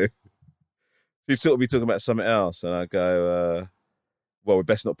of be talking about something else, and I'd go, well, we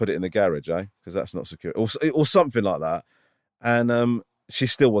best not put it in the garage, eh? Because that's not secure, or something like that. And she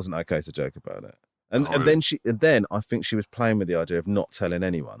still wasn't okay to joke about it. And then I think she was playing with the idea of not telling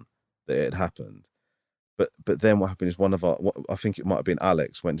anyone that it had happened. But then what happened is I think it might have been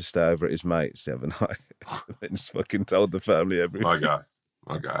Alex, went to stay over at his mate's the other night and just fucking told the family everything. My guy,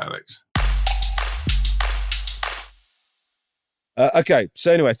 Alex. Okay,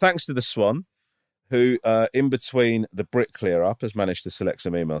 so anyway, thanks to the Swan, who, in between the brick clear up, has managed to select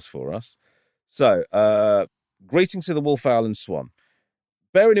some emails for us. So, greetings to the Wolf Owl and Swan.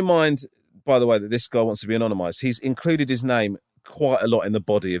 Bearing in mind, by the way, that this guy wants to be anonymised, he's included his name quite a lot in the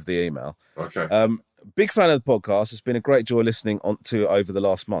body of the email. Okay. Big fan of the podcast. It's been a great joy listening to over the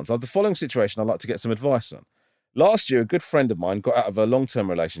last months. I have the following situation I'd like to get some advice on. Last year, a good friend of mine got out of a long-term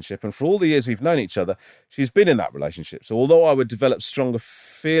relationship, and for all the years we've known each other, she's been in that relationship. So although I would develop stronger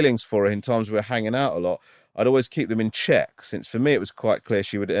feelings for her in times we were hanging out a lot, I'd always keep them in check, since for me it was quite clear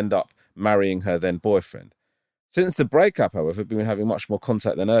she would end up marrying her then boyfriend. Since the breakup, however, we've been having much more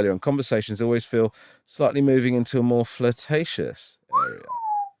contact than earlier, and conversations always feel slightly moving into a more flirtatious area.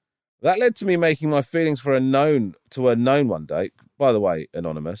 That led to me making my feelings for a known one day. By the way,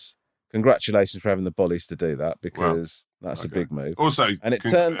 Anonymous, congratulations for having the bollies to do that, because that's a big move. Also,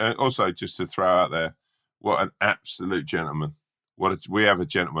 also, just to throw out there, what an absolute gentleman. We have a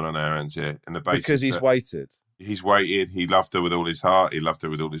gentleman on our hands here. In the basis because he's waited. He's waited. He loved her with all his heart. He loved her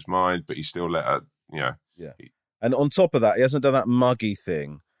with all his mind, but he still let her, you know. Yeah. And on top of that, he hasn't done that muggy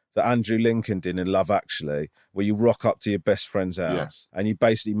thing that Andrew Lincoln did in Love Actually, where you rock up to your best friend's house and you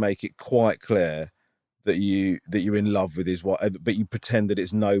basically make it quite clear that you're in love with his wife, but you pretend that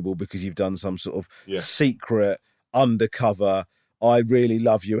it's noble because you've done some sort of secret, undercover, I really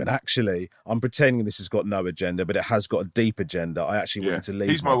love you, and actually I'm pretending this has got no agenda, but it has got a deep agenda. I actually wanted to leave.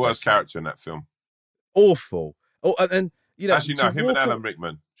 He's my worst character in that film. Awful. Oh, and you know, as you know, him and Alan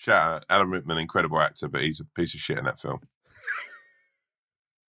Rickman. Shout out, Alan Rickman, incredible actor, but he's a piece of shit in that film.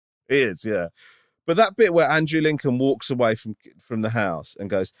 He is, yeah. But that bit where Andrew Lincoln walks away from the house and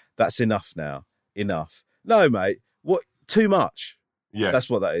goes, "That's enough now, enough." No, mate, what? Too much. Yeah, that's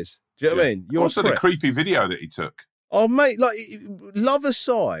what that is. Do you know what I mean? You're also the creepy video that he took. Oh, mate, like, love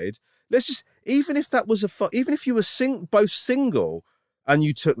aside, let's just, even if that was even if you were both single and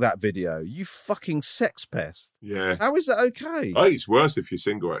you took that video, you fucking sex pest. Yeah. How is that okay? I think it's worse if you're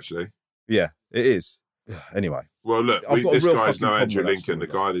single, actually. Yeah, it is. Anyway. Well, look, this guy's no Andrew Lincoln. The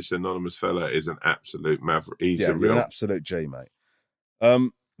guy, this anonymous fella, is an absolute maverick. He's a real... you're an absolute G, mate.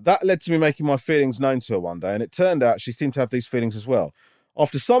 That led to me making my feelings known to her one day, and it turned out she seemed to have these feelings as well.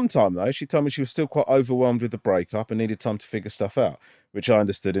 After some time, though, she told me she was still quite overwhelmed with the breakup and needed time to figure stuff out, which I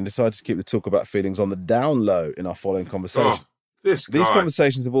understood, and decided to keep the talk about feelings on the down low in our following conversation. These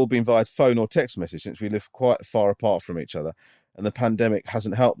conversations have all been via phone or text message, since we live quite far apart from each other, and the pandemic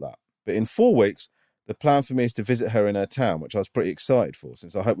hasn't helped that. But in 4 weeks, The plan for me is to visit her in her town, which I was pretty excited for,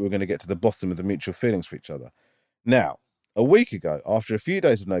 since I hoped we were going to get to the bottom of the mutual feelings for each other. Now, a week ago, after a few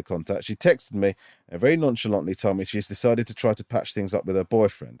days of no contact, she texted me and very nonchalantly told me she's decided to try to patch things up with her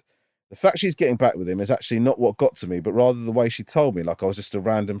boyfriend. The fact she's getting back with him is actually not what got to me, but rather the way she told me, like I was just a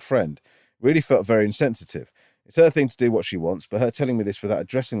random friend. Really felt very insensitive. It's her thing to do what she wants, but her telling me this without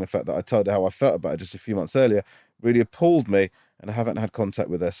addressing the fact that I told her how I felt about her just a few months earlier really appalled me, and I haven't had contact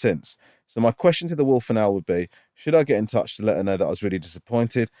with her since. So my question to the Wolf and Owl would be, should I get in touch to let her know that I was really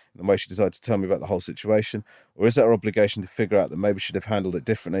disappointed in the way she decided to tell me about the whole situation, or is that her obligation to figure out that maybe she'd have handled it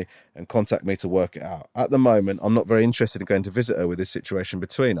differently and contact me to work it out? At the moment, I'm not very interested in going to visit her with this situation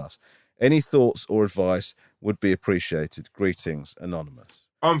between us. Any thoughts or advice would be appreciated. Greetings, Anonymous.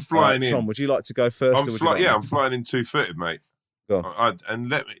 I'm flying in. Tom, would you like to go first? I'm flying in two-footed, mate. Go on.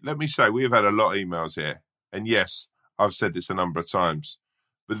 And let me say, we have had a lot of emails here. And yes, I've said this a number of times.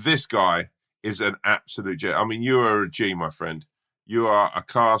 But this guy is an absolute G. I mean, you are a G, my friend. You are a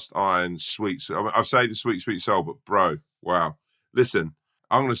cast iron sweet. I mean, I've said the sweet, sweet soul, but bro, wow. Listen,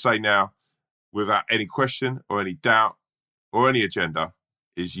 I'm going to say now, without any question or any doubt or any agenda,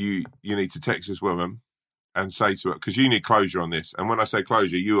 is you need to text this woman and say to her, because you need closure on this. And when I say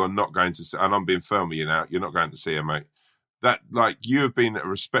closure, you are not going to, and I'm being firm with you now, you're not going to see her, mate. That, like, you have been a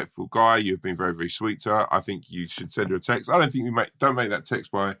respectful guy. You've been very, very sweet to her. I think you should send her a text. I don't think don't make that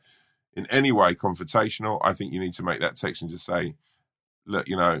text by in any way confrontational. I think you need to make that text and just say, look,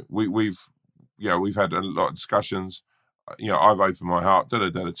 we've had a lot of discussions. I've opened my heart,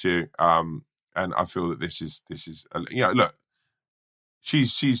 to you. And I feel that this is, look,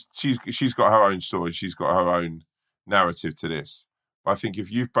 she's got her own story. She's got her own narrative to this. But I think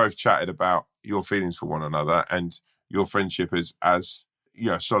if you've both chatted about your feelings for one another and your friendship is as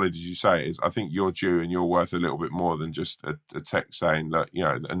solid as you say it is, I think you're due and you're worth a little bit more than just a text saying, look,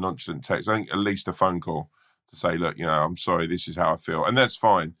 a nonchalant text. I think at least a phone call to say, look, I'm sorry, this is how I feel. And that's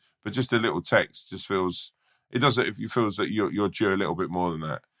fine. But just a little text just feels, it doesn't, if it feels that you're due a little bit more than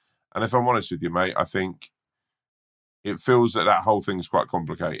that. And if I'm honest with you, mate, I think it feels that whole thing is quite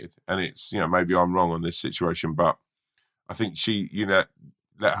complicated. And it's, maybe I'm wrong on this situation, but I think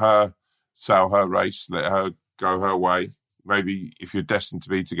let her sail her race, let her go her way. Maybe if you're destined to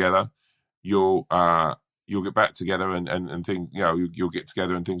be together, you'll get back together and things, you'll get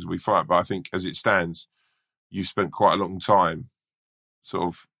together and things will be fine. But I think as it stands, you've spent quite a long time sort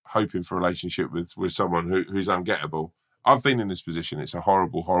of hoping for a relationship with someone who's ungettable. I've been in this position. It's a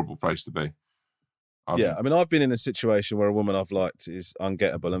horrible, horrible place to be. I've been in a situation where a woman I've liked is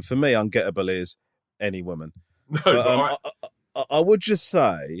ungettable. And for me, ungettable is any woman. No, I would just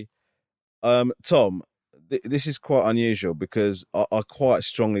say, Tom, this is quite unusual because I quite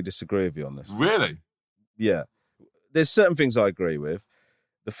strongly disagree with you on this. Really? Yeah. There's certain things I agree with.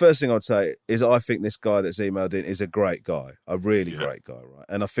 The first thing I'd say is I think this guy that's emailed in is a great guy, a really great guy, right?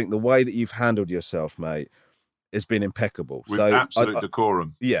 And I think the way that you've handled yourself, mate, has been impeccable. With absolute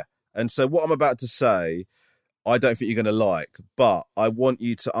decorum. Yeah. And so what I'm about to say, I don't think you're going to like, but I want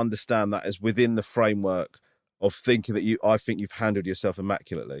you to understand that as within the framework of thinking that I think you've handled yourself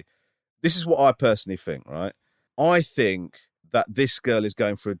immaculately. This is what I personally think, right? I think that this girl is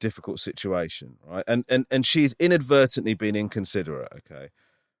going through a difficult situation, right? And she's inadvertently been inconsiderate, okay?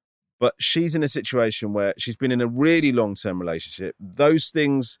 But she's in a situation where she's been in a really long-term relationship. Those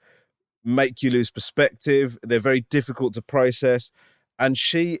things make you lose perspective. They're very difficult to process. And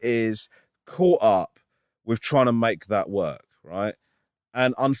she is caught up with trying to make that work, right?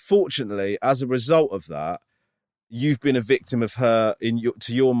 And unfortunately, as a result of that, you've been a victim of her,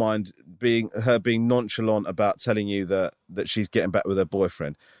 to your mind, being nonchalant about telling you that she's getting back with her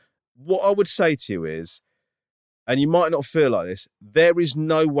boyfriend. What I would say to you is, and you might not feel like this, there is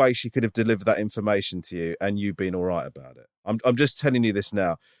no way she could have delivered that information to you and you being all right about it. I'm just telling you this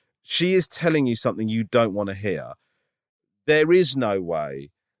now. She is telling you something you don't want to hear. There is no way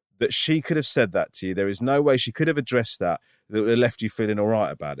that she could have said that to you. There is no way she could have addressed that would have left you feeling all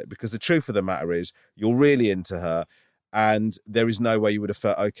right about it. Because the truth of the matter is, you're really into her and there is no way you would have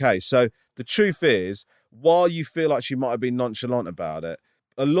felt okay. So the truth is, while you feel like she might have been nonchalant about it,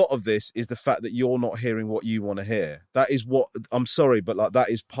 a lot of this is the fact that you're not hearing what you want to hear. That is what, I'm sorry, but that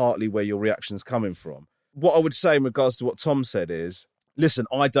is partly where your reaction's coming from. What I would say in regards to what Tom said is, listen,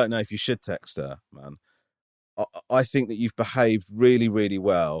 I don't know if you should text her, man. I think that you've behaved really, really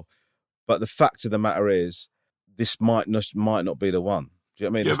well, but the fact of the matter is, this might not be the one. Do you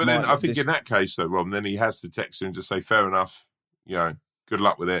know what I mean? Yeah, but then I think in that case, though, Rob, then he has to text her and just say, fair enough, good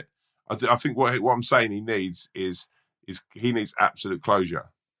luck with it. I think what I'm saying he needs is he needs absolute closure.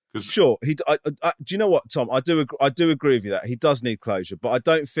 Sure. Do you know what, Tom? I do agree with you that he does need closure, but I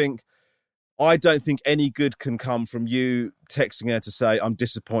don't think I don't think any good can come from you texting her to say, I'm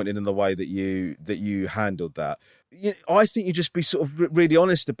disappointed in the way that you handled that. I think you just be sort of really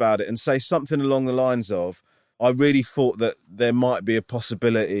honest about it and say something along the lines of, I really thought that there might be a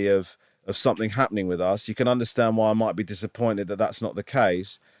possibility of something happening with us. You can understand why I might be disappointed that that's not the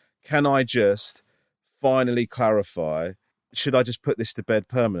case. Can I just finally clarify, should I just put this to bed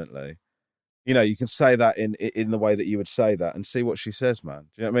permanently? You know, you can say that in the way that you would say that and see what she says, man.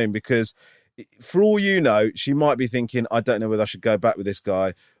 Do you know what I mean? Because for all you know, she might be thinking, I don't know whether I should go back with this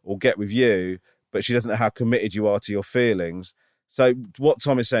guy or get with you, but she doesn't know how committed you are to your feelings. So what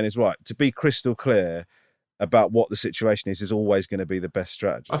Tom is saying is right. To be crystal clear about what the situation is always going to be the best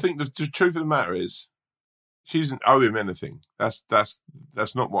strategy. I think the truth of the matter is, she doesn't owe him anything. That's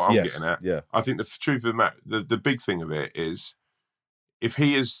not what I'm getting at. Yeah. I think the truth of the matter, the big thing of it is, if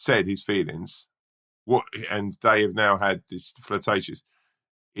he has said his feelings, and they have now had this flirtatious,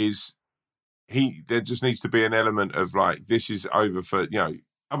 there just needs to be an element of like, this is over for, you know,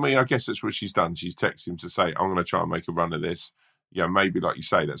 I mean, I guess that's what she's done. She's texted him to say, I'm going to try and make a run of this. You know, maybe like you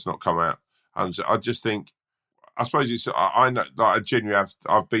say, that's not come out. And I just think, I suppose it's, I know, like, I genuinely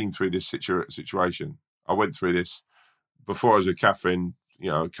I've been through this situation. I went through this before I was with Catherine, you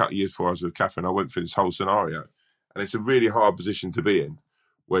know, a couple of years before I was with Catherine, I went through this whole scenario. And it's a really hard position to be in,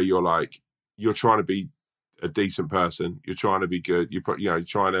 where you're like, you're trying to be a decent person. You're trying to be good. You're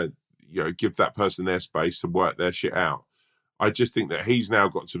trying to, you know, give that person their space to work their shit out. I just think that he's now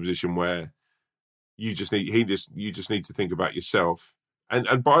got to a position where you just need to think about yourself.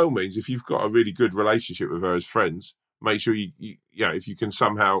 And by all means, if you've got a really good relationship with her as friends, make sure you know, if you can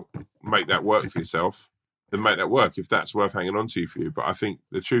somehow make that work for yourself, then make that work if that's worth hanging on to for you. But I think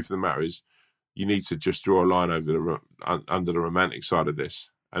the truth of the matter is, you need to just draw a line over under the romantic side of this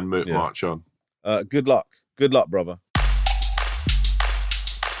and march on. Good luck. Good luck, brother.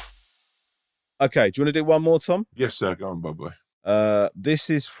 Okay, do you want to do one more, Tom? Yes, sir. Go on, boy. This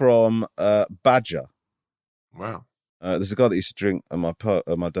is from Badger. Wow. There's a guy that used to drink at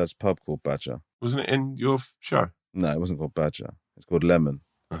my dad's pub called Badger. Wasn't it in your show? No, it wasn't called Badger. It's called Lemon.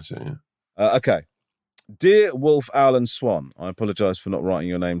 That's it, yeah. Okay. Dear Wolf, Owl and Swan, I apologise for not writing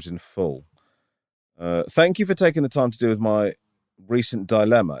your names in full. Thank you for taking the time to deal with my recent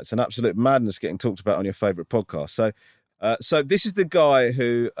dilemma. It's an absolute madness getting talked about on your favourite podcast. So this is the guy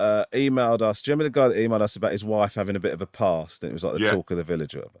who emailed us. Do you remember the guy that emailed us about his wife having a bit of a past? And it was like the talk of the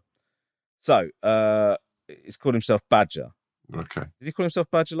village or whatever. So he's called himself Badger. Okay. Did he call himself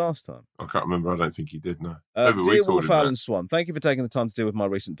Badger last time? I can't remember. I don't think he did, no. Dear Wolf, Owl and Swan, thank you for taking the time to deal with my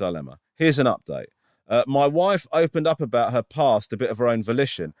recent dilemma. Here's an update. My wife opened up about her past a bit of her own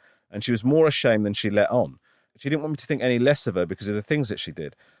volition, and she was more ashamed than she let on. She didn't want me to think any less of her because of the things that she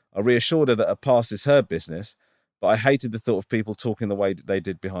did. I reassured her that her past is her business, but I hated the thought of people talking the way that they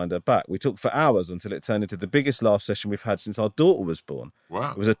did behind her back. We talked for hours until it turned into the biggest laugh session we've had since our daughter was born.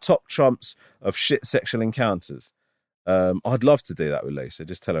 Wow. It was a top trumps of shit sexual encounters. I'd love to do that with Lisa.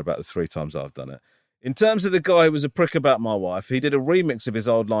 Just tell her about the 3 times I've done it. In terms of the guy who was a prick about my wife, he did a remix of his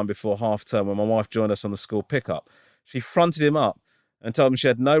old line before half-term when my wife joined us on the school pickup. She fronted him up and told him she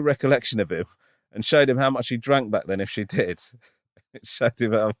had no recollection of him and showed him how much he drank back then if she did. It showed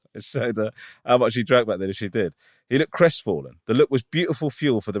her how much he drank back then if she did. He looked crestfallen. The look was beautiful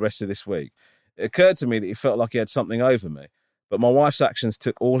fuel for the rest of this week. It occurred to me that he felt like he had something over me, but my wife's actions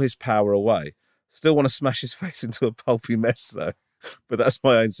took all his power away. Still want to smash his face into a pulpy mess, though, but that's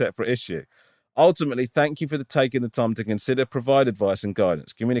my own separate issue. Ultimately, thank you for taking the time to consider, provide advice and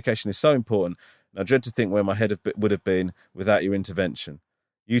guidance. Communication is so important, and I dread to think where my head would have been without your intervention.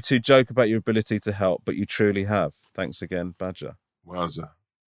 You two joke about your ability to help, but you truly have. Thanks again, Badger. Wowza.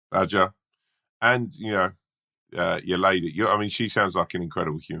 Badger. And, you know, your lady. I mean, she sounds like an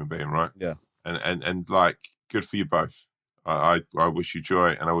incredible human being, right? Yeah. And like, good for you both. I wish you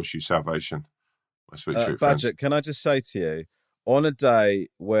joy and I wish you salvation. My sweet Badger, friends. can I just say to you, on a day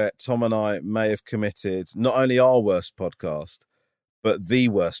where Tom and I may have committed not only our worst podcast, but the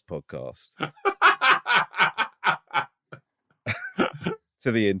worst podcast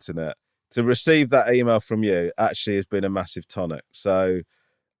to the internet, to receive that email from you actually has been a massive tonic. So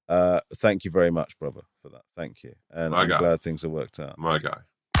thank you very much, brother, for that. Thank you. And I'm glad things have worked out. My guy.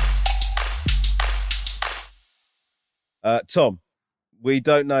 Tom, we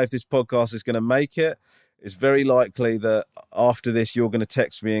don't know if this podcast is going to make it. It's very likely that after this, you're going to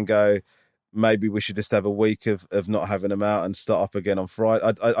text me and go, maybe we should just have a week of not having them out and start up again on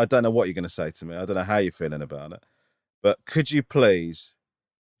Friday. I don't know what you're going to say to me. I don't know how you're feeling about it. But could you please,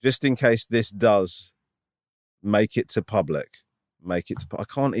 just in case this does make it to public, I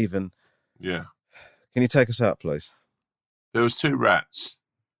can't even. Yeah. Can you take us out, please? There was 2 rats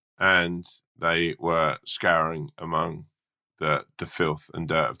and they were scouring among the filth and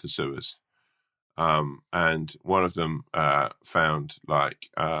dirt of the sewers. And one of them found like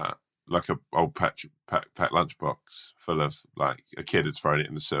a old packed lunchbox full of, like, a kid had thrown it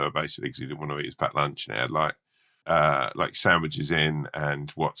in the sewer basically because he didn't want to eat his packed lunch, and it had like sandwiches in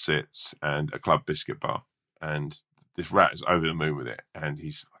and Whatsits and a club biscuit bar. And this rat is over the moon with it, and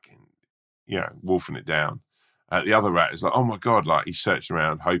he's fucking, wolfing it down. The other rat is like, oh my God, like he's searching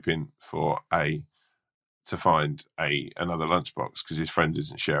around hoping to find another lunchbox because his friend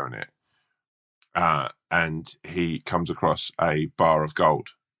isn't sharing it. And he comes across a bar of gold,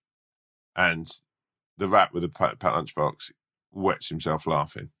 and the rat with the packed lunchbox wets himself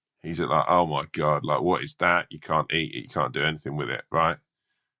laughing. He's like, oh my God, like, what is that? You can't eat it. You can't do anything with it, right?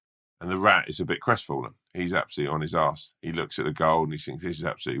 And the rat is a bit crestfallen. He's absolutely on his arse. He looks at the gold and he thinks, this is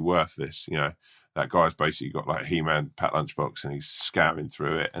absolutely worth this. That guy's basically got like He-Man packed lunchbox and he's scouring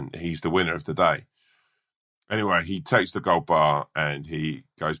through it, and he's the winner of the day. Anyway, he takes the gold bar and he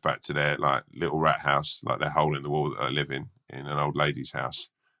goes back to their like little rat house, like their hole in the wall that they live in an old lady's house.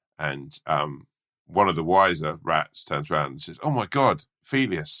 And one of the wiser rats turns around and says, oh my God,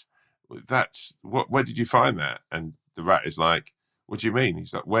 Felius, that's what? Where did you find that? And the rat is like, what do you mean?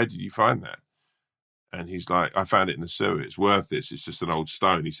 He's like, where did you find that? And he's like, I found it in the sewer. It's worth this. It's just an old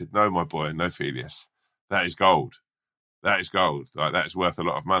stone. He said, no, my boy, no, Felius. That is gold. That is gold. Like, that is worth a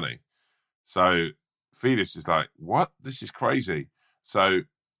lot of money. So Felius is like, what? This is crazy. So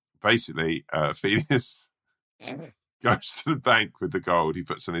basically, Felius goes to the bank with the gold. He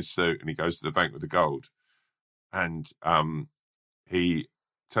puts on his suit and he goes to the bank with the gold. And he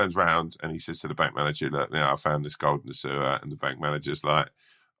turns around and he says to the bank manager, look, I found this gold in the sewer. And the bank manager's like,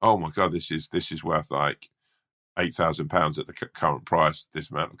 oh my God, this is worth like £8,000 at the current price,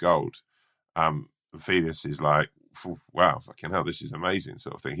 this amount of gold. Felius is like, wow, fucking hell, this is amazing,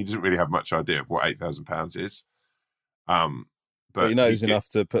 sort of thing. He doesn't really have much idea of what £8,000 is. But he knows enough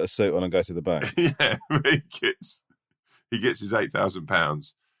to put a suit on and go to the bank. Yeah, he gets his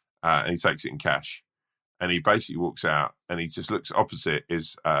 £8,000 and he takes it in cash. And he basically walks out and he just looks opposite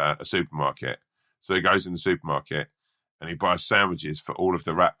is a supermarket. So he goes in the supermarket and he buys sandwiches for all of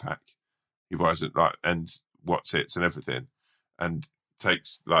the rat pack. He buys it like, and Whatsits and everything, and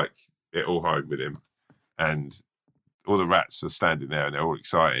takes like it all home with him. And all the rats are standing there and they're all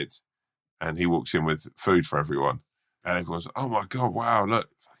excited. And he walks in with food for everyone. And everyone's like, oh my God, wow, look,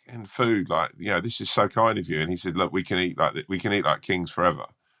 fucking food. Like, this is so kind of you. And he said, look, we can eat like kings forever.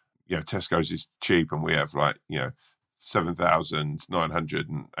 Tesco's is cheap and we have like,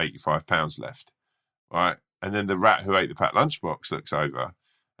 £7,985 left. Right. And then the rat who ate the packed lunchbox looks over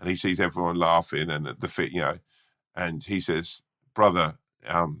and he sees everyone laughing and the fit, and he says, brother,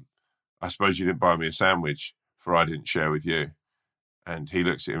 I suppose you didn't buy me a sandwich for I didn't share with you. And he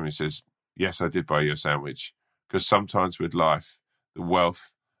looks at him and says, yes, I did buy you a sandwich, because sometimes with life, the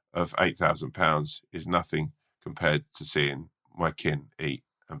wealth of £8,000 is nothing compared to seeing my kin eat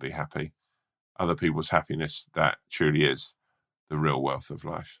and be happy. Other people's happiness, that truly is the real wealth of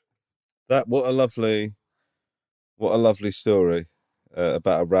life. What a lovely story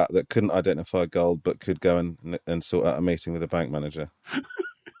about a rat that couldn't identify gold but could go and sort out a meeting with a bank manager.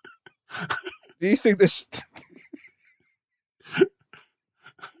 Do you think this?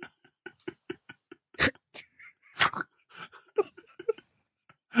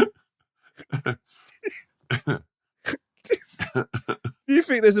 Do you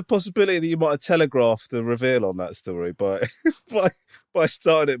think there's a possibility that you might have telegraphed a reveal on that story by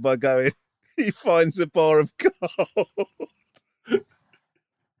starting it by going, he finds a bar of gold?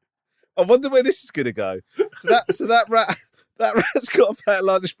 I wonder where this is going to go. So that rat's got a packed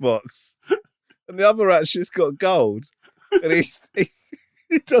lunchbox, and the other rat's just got gold, and he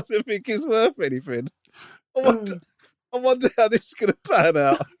doesn't think it's worth anything. I wonder how this is going to pan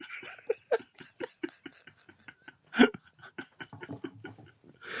out.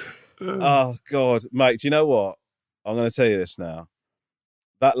 Oh, God. Mate, do you know what? I'm going to tell you this now.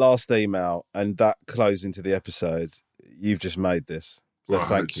 That last email and that closing to the episode, you've just made this. So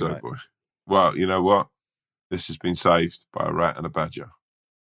thank you, mate. Boy. Well, you know what? This has been saved by a rat and a badger.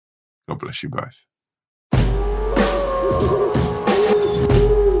 God bless you both.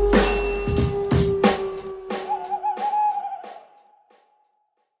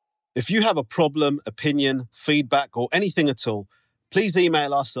 If you have a problem, opinion, feedback, or anything at all, please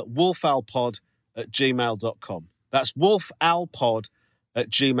email us at wolfowlpod@gmail.com. That's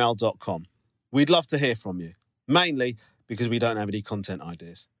wolfowlpod@gmail.com. We'd love to hear from you, mainly because we don't have any content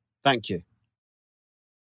ideas. Thank you.